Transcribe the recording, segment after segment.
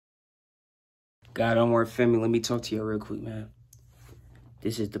God, don't worry, family. Let me talk to you real quick, man.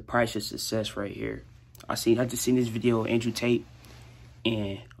 This is the price of success right here. I just seen this video of Andrew Tate,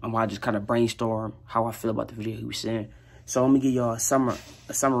 and I'm gonna just kind of brainstorm how I feel about the video he was saying. So let me give y'all a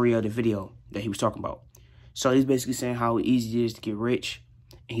summary of the video that he was talking about. So he's basically saying how easy it is to get rich,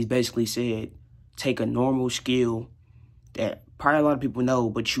 and he's basically said take a normal skill that probably a lot of people know,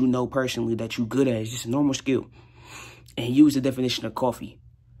 but you know personally that you good at. It's just a normal skill, and he used the definition of coffee,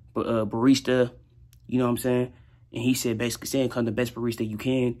 but barista. You know what I'm saying? And he said, basically saying, become the best barista you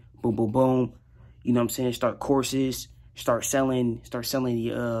can. Boom, boom, boom. You know what I'm saying? Start courses. Start selling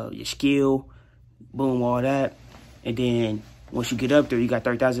your skill. Boom, all that. And then once you get up there, you got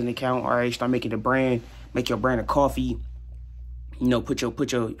 30,000 account. All right, start making a brand. Make your brand of coffee. You know, put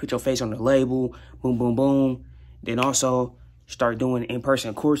your face on the label. Boom, boom, boom. Then also start doing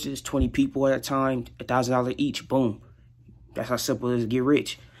in-person courses. 20 people at a time. $1,000 each. Boom. That's how simple it is to get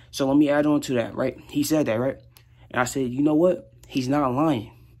rich. So let me add on to that, right? He said that, right? And I said, you know what? He's not lying.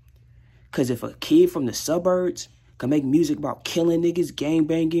 Because if a kid from the suburbs can make music about killing niggas,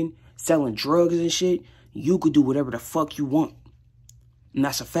 gangbanging, selling drugs and shit, you could do whatever the fuck you want. And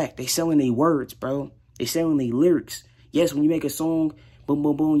that's a fact. They selling their words, bro. They selling their lyrics. Yes, when you make a song, boom,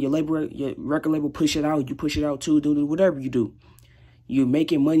 boom, boom, your record label push it out. You push it out too, do whatever you do. You're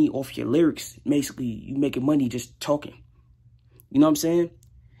making money off your lyrics. Basically, you making money just talking. You know what I'm saying?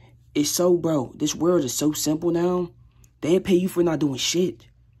 It's so, bro, this world is so simple now. They pay you for not doing shit.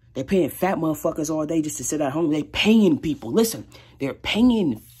 They're paying fat motherfuckers all day just to sit at home. They paying people. Listen, they're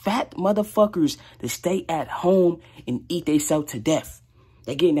paying fat motherfuckers to stay at home and eat themselves to death.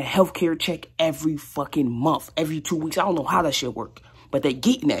 They're getting a healthcare check every fucking month, every 2 weeks. I don't know how that shit work, but they're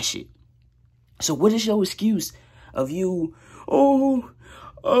getting that shit. So what is your excuse of you,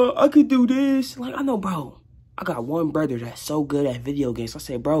 I could do this? Like, I know, bro. I got one brother that's so good at video games. I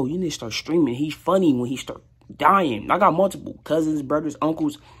said, bro, you need to start streaming. He's funny when he start dying. I got multiple cousins, brothers,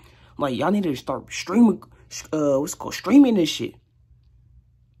 uncles. I'm like, y'all need to start streaming, streaming this shit.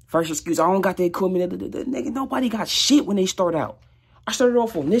 First excuse, I don't got the equipment. Nigga, nobody got shit when they start out. I started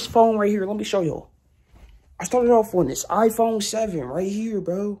off on this phone right here. Let me show y'all. I started off on this iPhone 7 right here,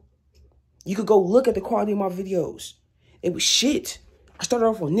 bro. You could go look at the quality of my videos. It was shit. I started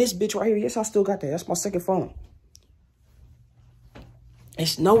off on this bitch right here. Yes, I still got that. That's my second phone.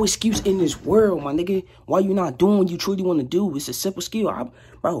 There's no excuse in this world, my nigga. Why you not doing what you truly want to do? It's a simple skill.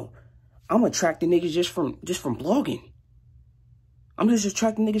 Bro, I'm attracting niggas just from blogging. I'm just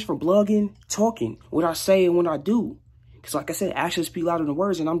attracting niggas from blogging, talking, what I say and what I do. Because like I said, actions speak louder than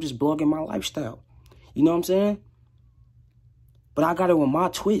words, and I'm just blogging my lifestyle. You know what I'm saying? But I got it with my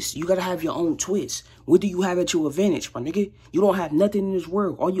twist. You got to have your own twist. What do you have at your advantage, my nigga? You don't have nothing in this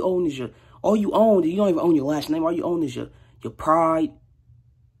world. All you own is you don't even own your last name. All you own is your pride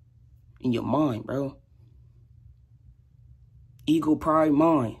and your mind, bro. Ego, pride,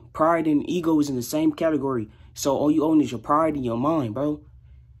 mind. Pride and ego is in the same category. So all you own is your pride and your mind, bro.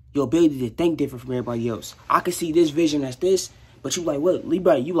 Your ability to think different from everybody else. I can see this vision as this, but you like, what,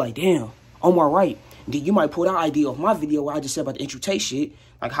 Libra? You like, damn, on my right. Then you might pull that idea of my video where I just said about the Andrew Tate shit.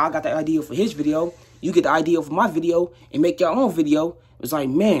 Like how I got the idea for his video. You get the idea for my video and make your own video. It's like,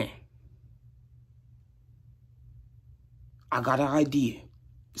 man, I got an idea.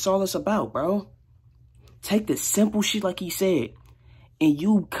 That's all it's about, bro. Take the simple shit like he said, and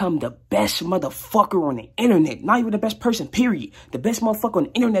you become the best motherfucker on the internet. Not even the best person, period. The best motherfucker on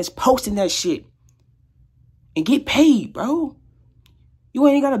the internet's posting that shit. And get paid, bro. You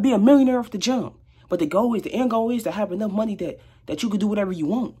ain't gotta be a millionaire off the jump. But the end goal is to have enough money that you can do whatever you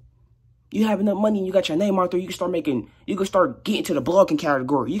want. You have enough money and you got your name out there, you can start getting to the blogging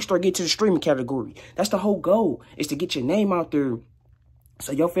category. You can start getting to the streaming category. That's the whole goal, is to get your name out there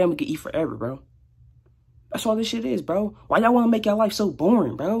so your family can eat forever, bro. That's all this shit is, bro. Why y'all want to make your life so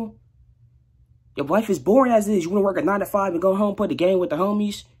boring, bro? Your life is boring as it is. You want to work a 9 to 5 and go home, play the game with the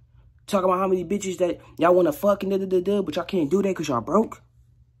homies, talk about how many bitches that y'all want to fuck and but y'all can't do that because y'all broke?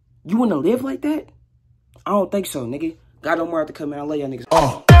 You want to live like that? I don't think so, nigga. God don't more have to come in. I love y'all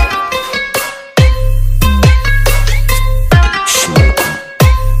niggas.